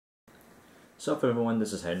What's up everyone,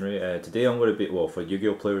 this is Henry. Today I'm going to be, well, for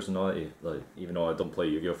Yu-Gi-Oh players and all, like, even though I don't play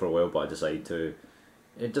Yu-Gi-Oh for a while, but I decided to,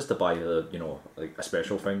 just to buy like a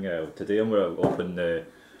special thing. Today I'm going to open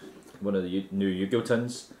one of the new Yu-Gi-Oh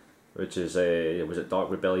tins, which is, was it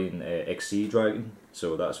Dark Rebellion XC Dragon,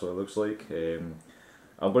 so that's what it looks like. I'm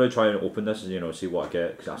going to try and open this and, see what I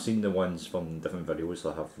get, because I've seen the ones from different videos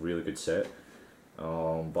that have really good set. But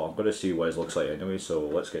I'm going to see what it looks like anyway, so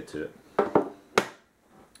let's get to it.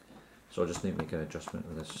 So I just need to make an adjustment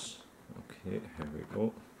of this. Okay, here we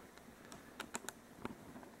go.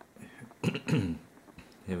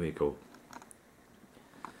 Here we go.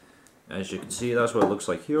 As you can see, that's what it looks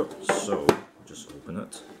like here. So just open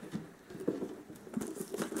it.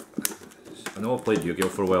 I know I've played Yu-Gi-Oh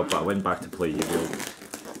for a while, but I went back to play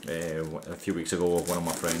Yu-Gi-Oh a few weeks ago with one of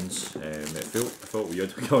my friends. It felt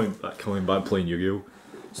weird coming back playing Yu-Gi-Oh.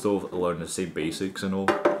 Still learning the same basics and all.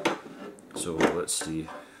 So let's see.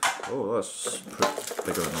 Oh, that's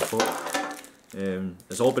bigger than I thought.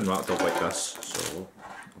 It's all been wrapped up like this, so I'll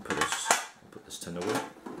put this tin away.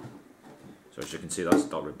 So as you can see, that's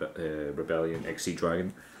Dark Rebellion XC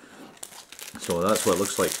Dragon. So that's what it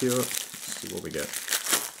looks like here. Let's see what we get.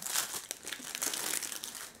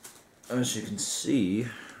 As you can see,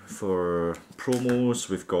 for promos,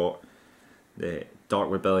 we've got the Dark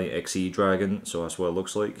Rebellion XE Dragon. So that's what it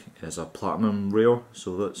looks like. It's a platinum rare.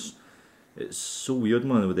 So it's so weird,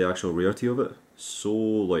 man, with the actual rarity of it.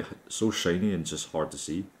 So shiny and just hard to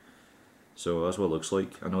see. So that's what it looks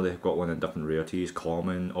like. I know they've got one in different rarities: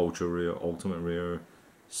 common, ultra rare, ultimate rare,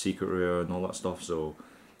 secret rare, and all that stuff. So,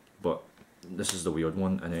 but this is the weird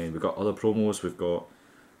one. And then we've got other promos. We've got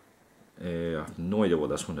I have no idea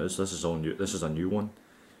what this one is. This is all new. This is a new one.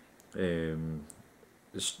 That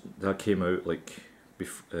came out like I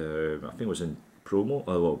think it was in promo.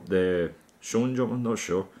 Well, the Shonen Jump. I'm not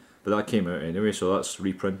sure. But that came out anyway, so that's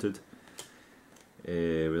reprinted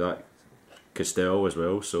with that Castell as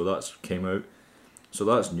well, so that's came out. So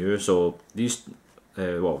that's new, so these,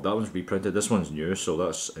 well, that one's reprinted, this one's new, so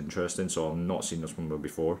that's interesting. So I've not seen this one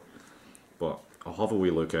before, but I'll have a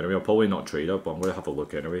wee look anyway. I'll probably not trade it, but I'm going to have a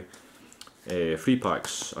look anyway. 3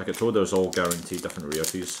 packs, I get told there's all guaranteed different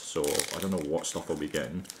rarities, so I don't know what stuff I'll be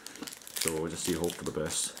getting. So we'll just see, hope for the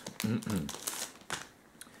best.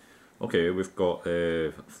 Okay, we've got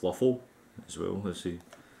Fluffle as well, let's see.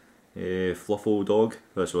 Fluffle Dog,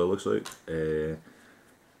 that's what it looks like. The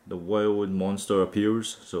Wild Monster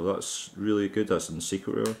appears, so that's really good, that's in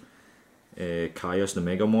Secret Rare. Caius the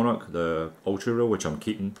Mega Monarch, the Ultra Rare, which I'm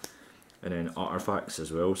keeping. And then Artifacts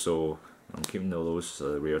as well, so I'm keeping all those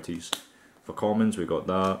rarities. For commons, we got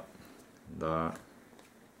that,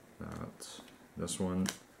 this one,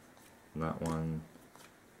 that one.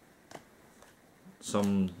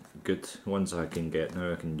 Some good ones I can get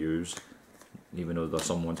now, I can use, even though there's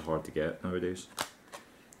some ones hard to get nowadays.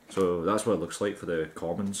 So that's what it looks like for the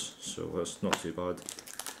commons, so that's not too bad.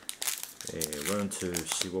 Round 2,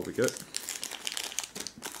 see what we get.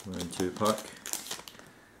 Round 2 pack.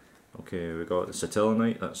 Okay, we got the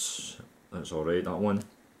Satellinite, that's alright, that one.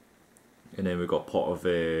 And then we got Pot of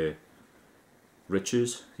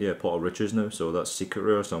Riches, yeah, Pot of Riches now, so that's Secret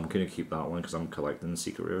Rare, so I'm going to keep that one because I'm collecting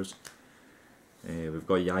Secret Rares. We've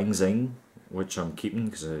got Yang Zing, which I'm keeping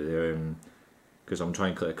because I'm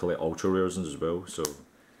trying to collect ultra rares as well. So,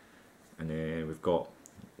 and then we've got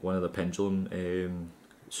one of the Pendulum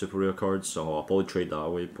super rare cards. So I'll probably trade that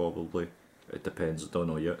away. Probably, it depends. I don't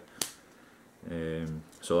know yet.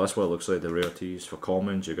 So that's what it looks like. The rarities for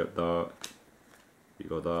commons, you got that. You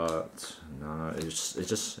got that. Nah, it's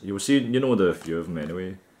just you'll see. You know the few of them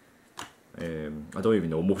anyway. I don't even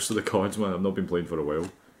know most of the cards, man. I've not been playing for a while.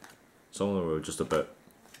 Some of them are just a bit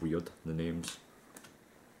weird, the names.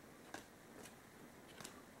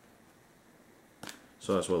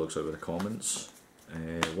 So that's what it looks like with the comments.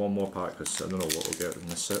 One more pack, because I don't know what we'll get in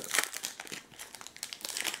this set.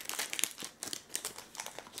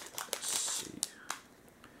 Let's see.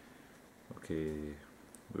 Okay,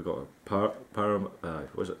 we got a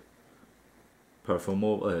what is it?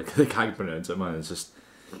 Perfumo, I can't pronounce it, man. It's just,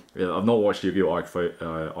 yeah, I've not watched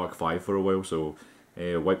Yu-Gi-Oh! Arc 5 for a while, so.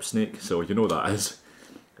 Whip Snake, so you know what that is.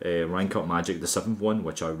 Rank Up Magic, the 7th one,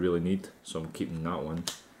 which I really need, so I'm keeping that one.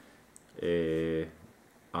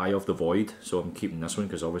 Eye of the Void, so I'm keeping this one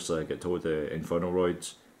because obviously I get told the Infernal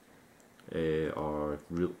Roids are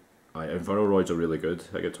are really good,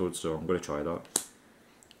 I get told, so I'm going to try that.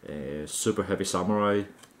 Super Heavy Samurai,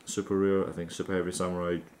 super rare, I think Super Heavy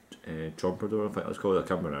Samurai Trumpeter, I think that's called, I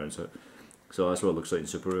can't pronounce it. So that's what it looks like in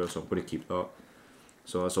super rare, so I'm going to keep that.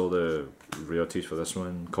 So that's all the rarities for this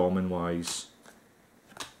one. Common wise,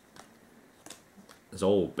 it's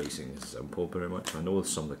all basically simple pretty much. I know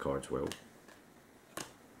some of the cards well.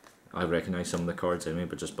 I recognise some of the cards anyway,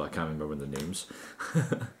 but I can't remember the names.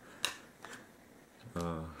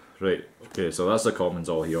 Right, okay, so that's the commons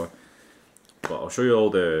all here. But I'll show you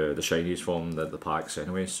all the shinies from the packs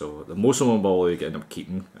anyway. So most of them I'll probably end up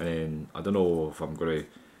keeping, and I don't know if I'm going to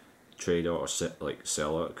trade it or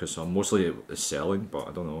sell it, because I'm mostly selling, but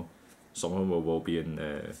I don't know. Some of them will be in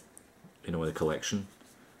the collection.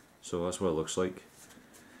 So that's what it looks like.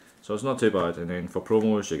 So it's not too bad. And then for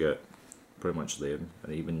promos you get pretty much them,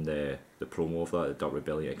 and even the promo of that, the Dark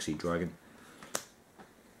Rebellion XE Dragon.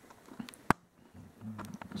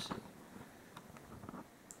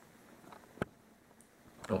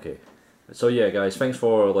 Okay, so yeah guys, thanks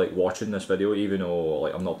for watching this video, even though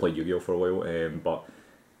I've not played Yu-Gi-Oh for a while, but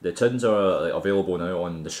the tins are available now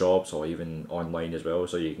on the shops or even online as well,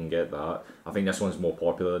 so you can get that. I think this one's more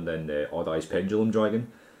popular than the Odd Eyes Pendulum Dragon,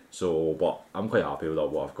 so but I'm quite happy with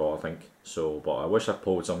what I've got, I think. So, but I wish I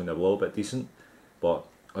pulled something a little bit decent, but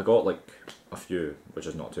I got a few, which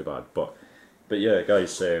is not too bad. But yeah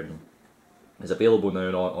guys, it's available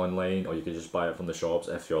now online, or you can just buy it from the shops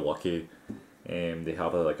if you're lucky. They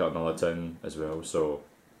have another tin as well, so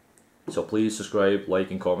please subscribe,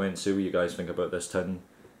 like and comment, see what you guys think about this tin,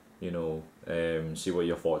 see what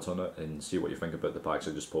your thoughts on it, and see what you think about the packs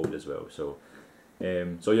I just pulled as well. So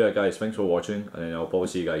yeah guys, thanks for watching, and I'll probably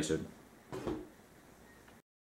see you guys soon.